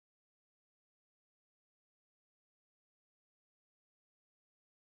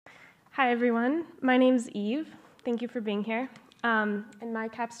Hi, everyone. My name's Eve. Thank you for being here. And my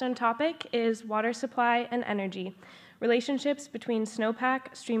capstone topic is water supply and energy, relationships between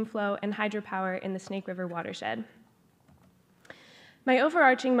Snowpack, Streamflow, and Hydropower in the Snake River Watershed. My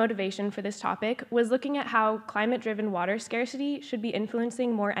overarching motivation for this topic was looking at how climate-driven water scarcity should be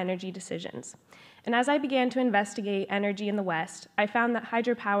influencing more energy decisions. And as I began to investigate energy in the West, I found that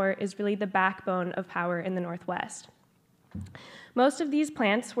hydropower is really the backbone of power in the Northwest. Most of these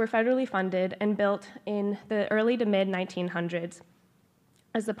plants were federally funded and built in the early to mid-1900s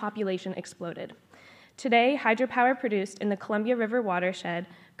as the population exploded. Today, hydropower produced in the Columbia River Watershed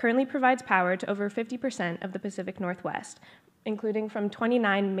currently provides power to over 50% of the Pacific Northwest, including from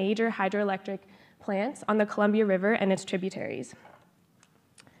 29 major hydroelectric plants on the Columbia River and its tributaries.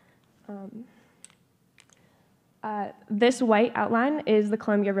 This white outline is the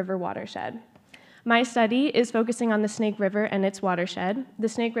Columbia River Watershed. My study is focusing on the Snake River and its watershed. The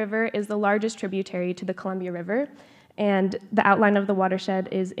Snake River is the largest tributary to the Columbia River, and the outline of the watershed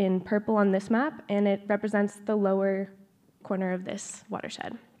is in purple on this map, and it represents the lower corner of this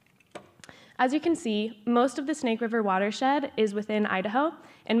watershed. As you can see, most of the Snake River watershed is within Idaho,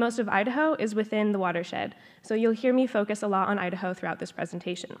 and most of Idaho is within the watershed. So you'll hear me focus a lot on Idaho throughout this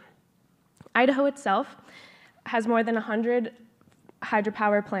presentation. Idaho itself has more than 100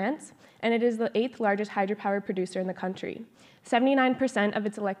 hydropower plants, and it is the 8th largest hydropower producer in the country. 79% of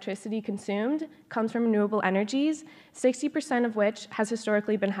its electricity consumed comes from renewable energies, 60% of which has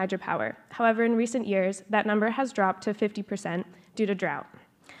historically been hydropower. However, in recent years, that number has dropped to 50% due to drought.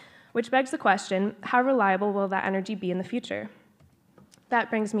 Which begs the question, how reliable will that energy be in the future?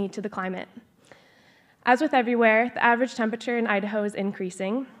 That brings me to the climate. As with everywhere, the average temperature in Idaho is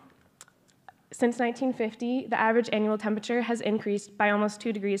increasing. Since 1950, the average annual temperature has increased by almost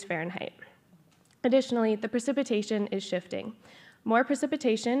 2 degrees Fahrenheit. Additionally, the precipitation is shifting. More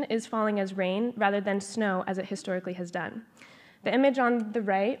precipitation is falling as rain rather than snow as it historically has done. The image on the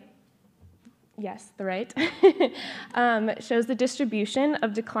right, yes, the right, shows the distribution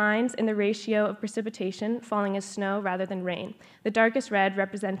of declines in the ratio of precipitation falling as snow rather than rain, the darkest red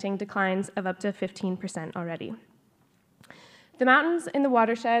representing declines of up to 15% already. The mountains in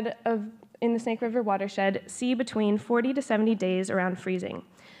the Snake River watershed see between 40 to 70 days around freezing.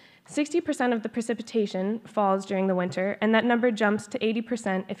 60% of the precipitation falls during the winter, and that number jumps to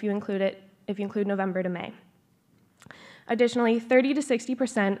 80% if you include November to May. Additionally, 30 to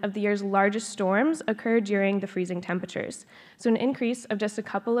 60% of the year's largest storms occur during the freezing temperatures. So an increase of just a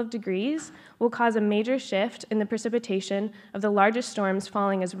couple of degrees will cause a major shift in the precipitation of the largest storms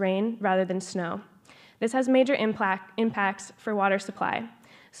falling as rain rather than snow. This has major impacts for water supply.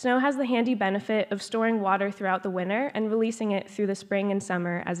 Snow has the handy benefit of storing water throughout the winter and releasing it through the spring and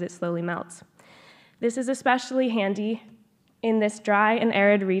summer as it slowly melts. This is especially handy in this dry and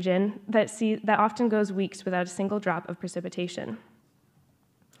arid region that often goes weeks without a single drop of precipitation.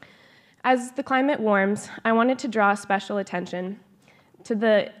 As the climate warms, I wanted to draw special attention to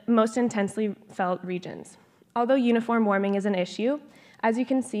the most intensely felt regions. Although uniform warming is an issue, as you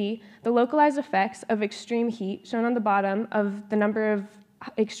can see, the localized effects of extreme heat, shown on the bottom of the number of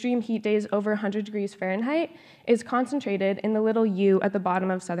extreme heat days over 100 degrees Fahrenheit, is concentrated in the little U at the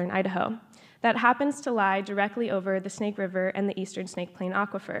bottom of southern Idaho. That happens to lie directly over the Snake River and the eastern Snake Plain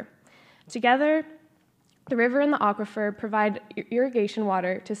aquifer. Together, the river and the aquifer provide irrigation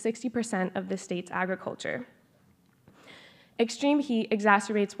water to 60% of the state's agriculture. Extreme heat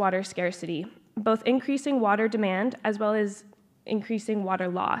exacerbates water scarcity, both increasing water demand as well as increasing water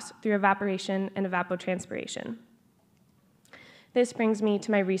loss through evaporation and evapotranspiration. This brings me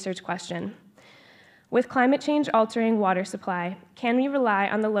to my research question. With climate change altering water supply, can we rely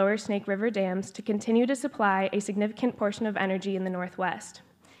on the lower Snake River dams to continue to supply a significant portion of energy in the Northwest?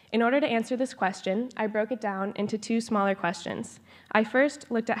 In order to answer this question, I broke it down into 2 smaller questions. I first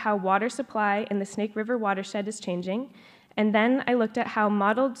looked at how water supply in the Snake River watershed is changing, and then I looked at how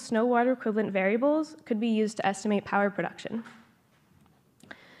modeled snow water equivalent variables could be used to estimate power production.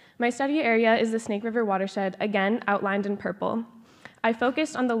 My study area is the Snake River watershed, again outlined in purple. I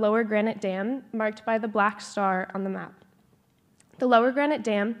focused on the Lower Granite Dam, marked by the black star on the map. The Lower Granite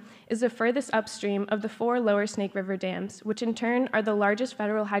Dam is the furthest upstream of the 4 lower Snake River dams, which in turn are the largest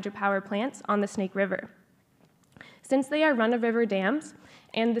federal hydropower plants on the Snake River. Since they are run-of-river dams,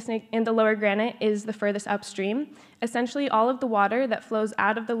 and the Lower Granite is the furthest upstream, essentially all of the water that flows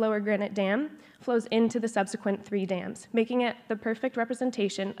out of the Lower Granite Dam flows into the subsequent 3 dams, making it the perfect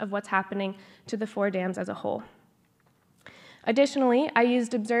representation of what's happening to the 4 dams as a whole. Additionally, I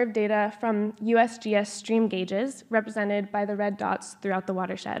used observed data from USGS stream gauges, represented by the red dots throughout the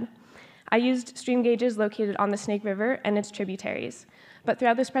watershed. I used stream gauges located on the Snake River and its tributaries. But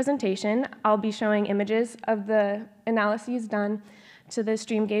throughout this presentation, I'll be showing images of the analyses done to the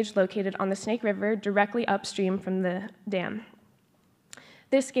stream gauge located on the Snake River directly upstream from the dam.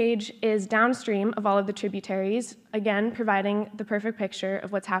 This gauge is downstream of all of the tributaries, again providing the perfect picture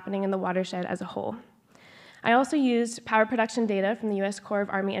of what's happening in the watershed as a whole. I also used power production data from the U.S. Corps of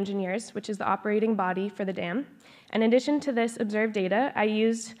Army Engineers, which is the operating body for the dam. In addition to this observed data, I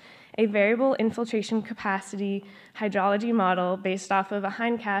used a variable infiltration capacity hydrology model based off of a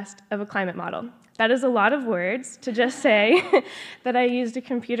hindcast of a climate model. That is a lot of words to just say that I used a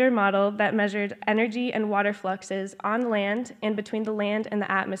computer model that measured energy and water fluxes on land and between the land and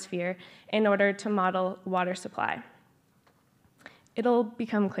the atmosphere in order to model water supply. It'll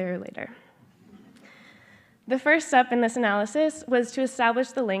become clearer later. The first step in this analysis was to establish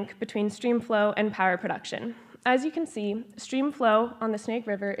the link between stream flow and power production. As you can see, stream flow on the Snake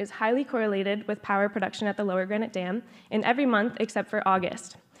River is highly correlated with power production at the Lower Granite Dam in every month except for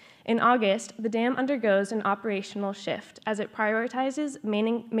August. In August, the dam undergoes an operational shift as it prioritizes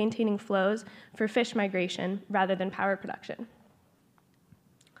maintaining flows for fish migration rather than power production.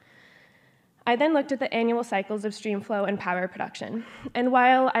 I then looked at the annual cycles of stream flow and power production, and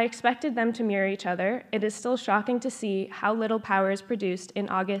while I expected them to mirror each other, it is still shocking to see how little power is produced in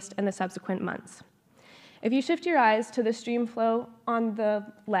August and the subsequent months. If you shift your eyes to the stream flow on the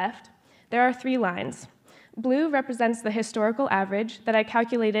left, there are 3 lines. Blue represents the historical average that I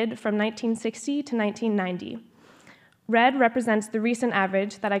calculated from 1960 to 1990. Red represents the recent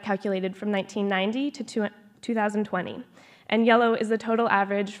average that I calculated from 1990 to 2020. And yellow is the total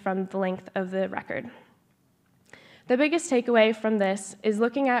average from the length of the record. The biggest takeaway from this is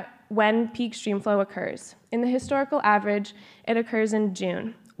looking at when peak streamflow occurs. In the historical average, it occurs in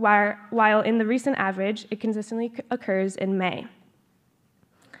June, while in the recent average, it consistently occurs in May.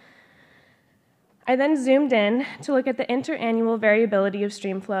 I then zoomed in to look at the interannual variability of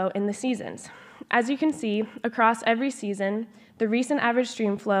streamflow in the seasons. As you can see, across every season, the recent average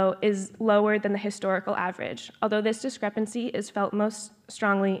streamflow is lower than the historical average, although this discrepancy is felt most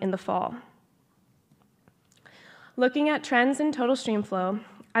strongly in the fall. Looking at trends in total streamflow,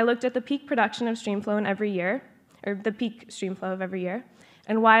 I looked at the peak production of streamflow in every year, or the peak streamflow of every year,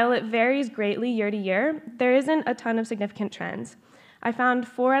 and while it varies greatly year to year, there isn't a ton of significant trends. I found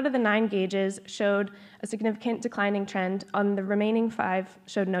 4 out of the 9 gauges showed a significant declining trend, and the remaining 5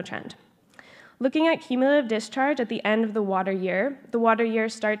 showed no trend. Looking at cumulative discharge at the end of the water year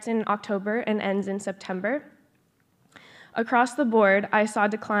starts in October and ends in September. Across the board, I saw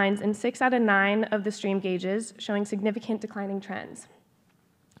declines in 6 out of 9 of the stream gauges, showing significant declining trends.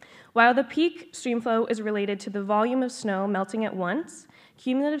 While the peak streamflow is related to the volume of snow melting at once,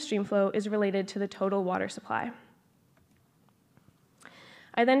 cumulative streamflow is related to the total water supply.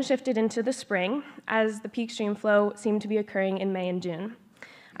 I then shifted into the spring, as the peak streamflow seemed to be occurring in May and June.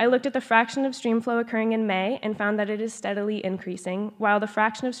 I looked at the fraction of streamflow occurring in May and found that it is steadily increasing, while the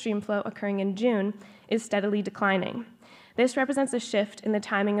fraction of streamflow occurring in June is steadily declining. This represents a shift in the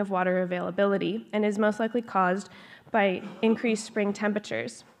timing of water availability and is most likely caused by increased spring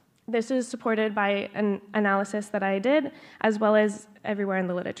temperatures. This is supported by an analysis that I did, as well as everywhere in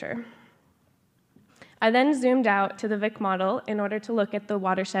the literature. I then zoomed out to the Vic model in order to look at the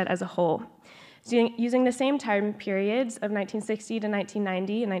watershed as a whole. Using the same time periods of 1960 to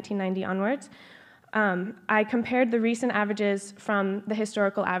 1990 and 1990 onwards, I compared the recent averages from the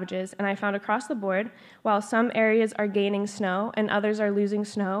historical averages, and I found across the board, while some areas are gaining snow and others are losing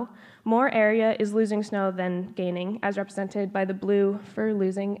snow, more area is losing snow than gaining, as represented by the blue for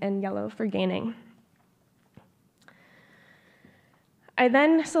losing and yellow for gaining. I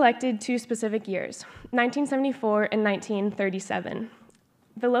then selected 2 specific years, 1974 and 1937.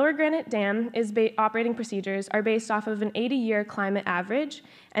 The Lower Granite Dam operating procedures are based off of an 80-year climate average,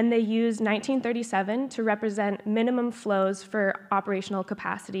 and they use 1937 to represent minimum flows for operational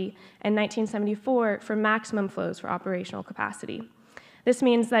capacity and 1974 for maximum flows for operational capacity. This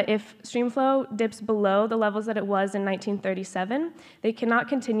means that if streamflow dips below the levels that it was in 1937, they cannot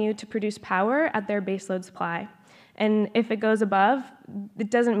continue to produce power at their baseload supply. And if it goes above, it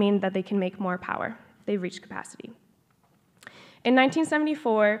doesn't mean that they can make more power. They've reached capacity. In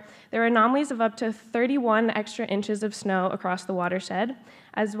 1974, there were anomalies of up to 31 extra inches of snow across the watershed,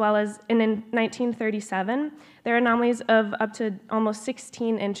 as well as in 1937, there are anomalies of up to almost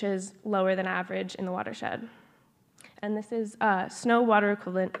 16 inches lower than average in the watershed. And this is snow water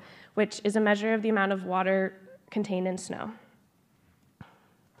equivalent, which is a measure of the amount of water contained in snow.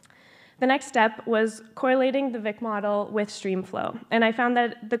 The next step was correlating the Vic model with streamflow, and I found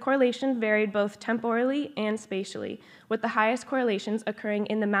that the correlation varied both temporally and spatially, with the highest correlations occurring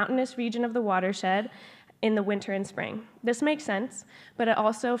in the mountainous region of the watershed in the winter and spring. This makes sense, but it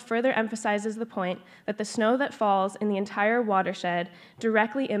also further emphasizes the point that the snow that falls in the entire watershed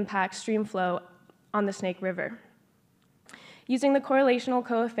directly impacts stream flow on the Snake River. Using the correlational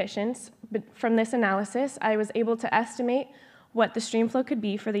coefficients from this analysis, I was able to estimate what the stream flow could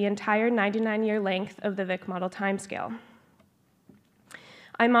be for the entire 99-year length of the Vic model timescale.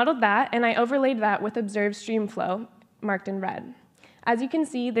 I modeled that, and I overlaid that with observed stream flow, marked in red. As you can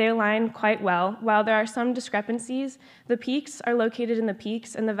see, they align quite well. While there are some discrepancies, the peaks are located in the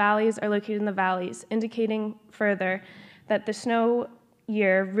peaks, and the valleys are located in the valleys, indicating further that the snow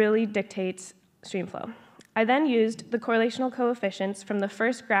year really dictates stream flow. I then used the correlational coefficients from the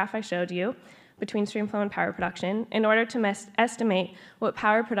first graph I showed you between streamflow and power production in order to estimate what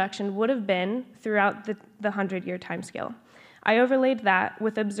power production would have been throughout the 100-year timescale. I overlaid that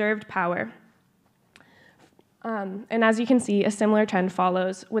with observed power. And as you can see, a similar trend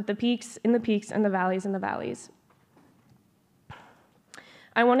follows with the peaks in the peaks and the valleys in the valleys.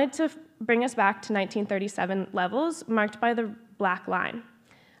 I wanted to bring us back to 1937 levels marked by the black line.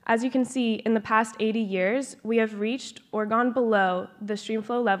 As you can see, in the past 80 years, we have reached or gone below the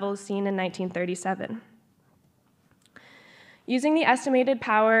streamflow levels seen in 1937. Using the estimated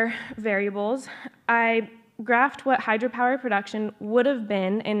power variables, I graphed what hydropower production would have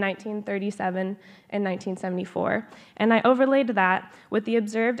been in 1937 and 1974, and I overlaid that with the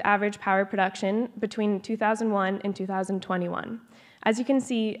observed average power production between 2001 and 2021. As you can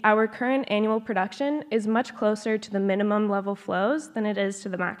see, our current annual production is much closer to the minimum level flows than it is to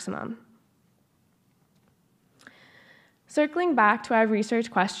the maximum. Circling back to our research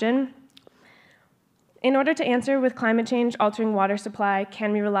question, in order to answer with climate change altering water supply,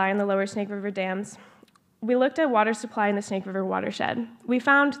 can we rely on the lower Snake River dams? We looked at water supply in the Snake River watershed. We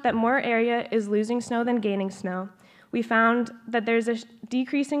found that more area is losing snow than gaining snow. We found that there's a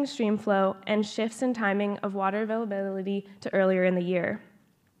decreasing stream flow and shifts in timing of water availability to earlier in the year.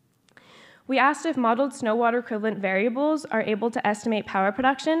 We asked if modeled snow water equivalent variables are able to estimate power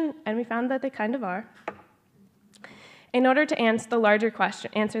production, and we found that they kind of are. In order to answer the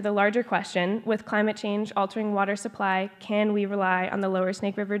larger question, with climate change altering water supply, can we rely on the lower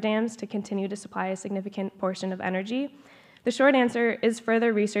Snake River dams to continue to supply a significant portion of energy? The short answer is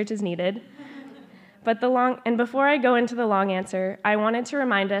further research is needed. But before I go into the long answer, I wanted to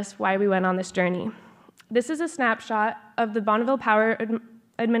remind us why we went on this journey. This is a snapshot of the Bonneville Power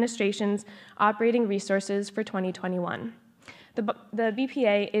Administration's operating resources for 2021. The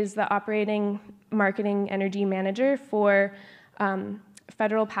BPA is the operating marketing energy manager for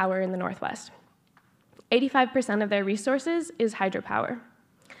federal power in the Northwest. 85% of their resources is hydropower.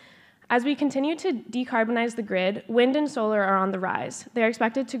 As we continue to decarbonize the grid, wind and solar are on the rise. They are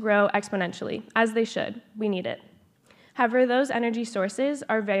expected to grow exponentially, as they should. We need it. However, those energy sources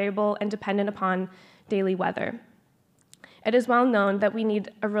are variable and dependent upon daily weather. It is well known that we need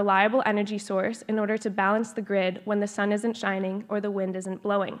a reliable energy source in order to balance the grid when the sun isn't shining or the wind isn't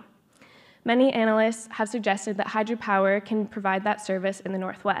blowing. Many analysts have suggested that hydropower can provide that service in the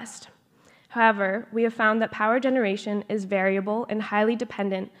Northwest. However, we have found that power generation is variable and highly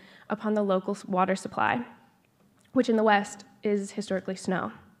dependent upon the local water supply, which in the West is historically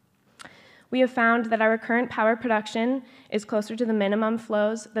snow. We have found that our current power production is closer to the minimum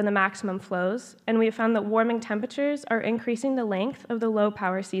flows than the maximum flows, and we have found that warming temperatures are increasing the length of the low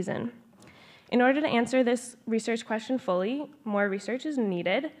power season. In order to answer this research question fully, more research is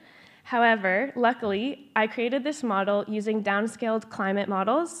needed. However, luckily, I created this model using downscaled climate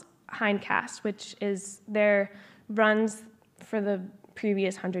models, hindcast, which is their runs for the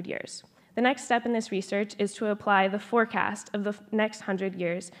previous 100 years. The next step in this research is to apply the forecast of the next 100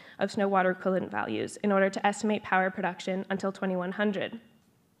 years of snow water equivalent values in order to estimate power production until 2100.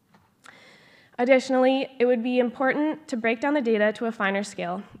 Additionally, it would be important to break down the data to a finer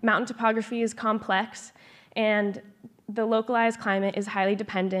scale. Mountain topography is complex, and the localized climate is highly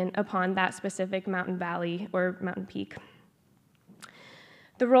dependent upon that specific mountain valley or mountain peak.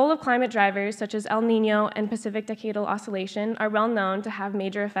 The role of climate drivers, such as El Nino and Pacific Decadal Oscillation, are well known to have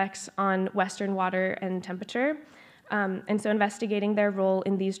major effects on Western water and temperature, and so investigating their role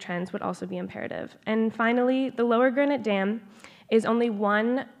in these trends would also be imperative. And finally, the Lower Granite Dam is only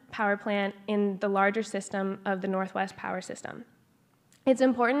one power plant in the larger system of the Northwest power system. It's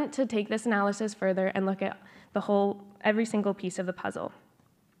important to take this analysis further and look at every single piece of the puzzle.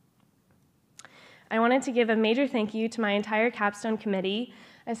 I wanted to give a major thank you to my entire Capstone committee,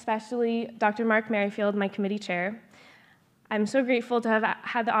 especially Dr. Mark Merrifield, my committee chair. I'm so grateful to have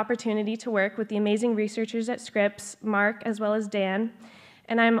had the opportunity to work with the amazing researchers at Scripps, Mark as well as Dan,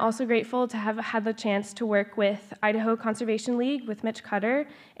 And I'm also grateful to have had the chance to work with Idaho Conservation League with Mitch Cutter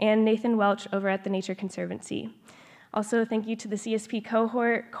and Nathan Welch over at the Nature Conservancy. Also, thank you to the CSP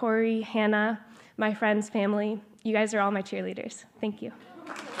cohort, Corey, Hannah, my friends, family. You guys are all my cheerleaders. Thank you.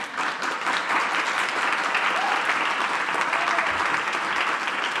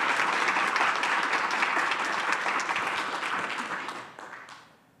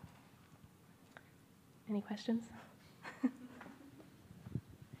 Any questions?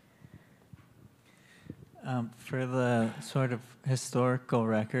 For the sort of historical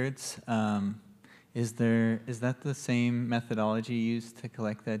records, is that the same methodology used to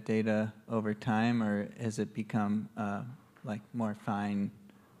collect that data over time, or has it become like more fine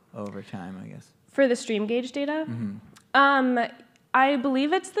over time, I guess? For the stream gauge data? Mm-hmm. I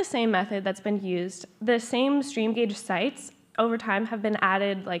believe it's the same method that's been used. The same stream gauge sites over time have been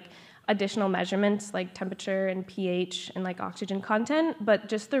added like additional measurements like temperature and pH and like oxygen content, but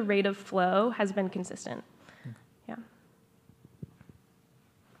just the rate of flow has been consistent. Yeah.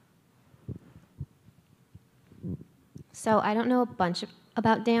 So I don't know a bunch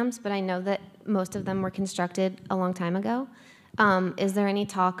about dams, but I know that most of them were constructed a long time ago. Is there any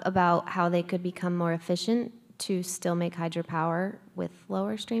talk about how they could become more efficient to still make hydropower with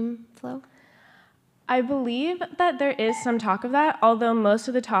lower stream flow? I believe that there is some talk of that, although most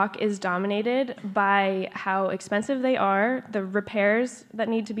of the talk is dominated by how expensive they are, the repairs that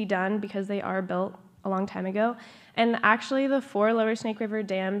need to be done because they are built a long time ago. And actually, the 4 lower Snake River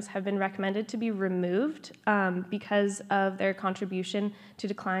dams have been recommended to be removed because of their contribution to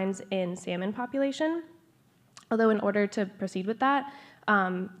declines in salmon population. Although in order to proceed with that,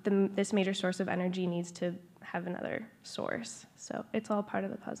 this major source of energy needs to have another source. So it's all part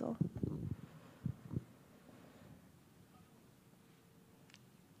of the puzzle.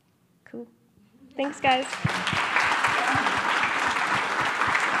 Cool. Thanks, guys.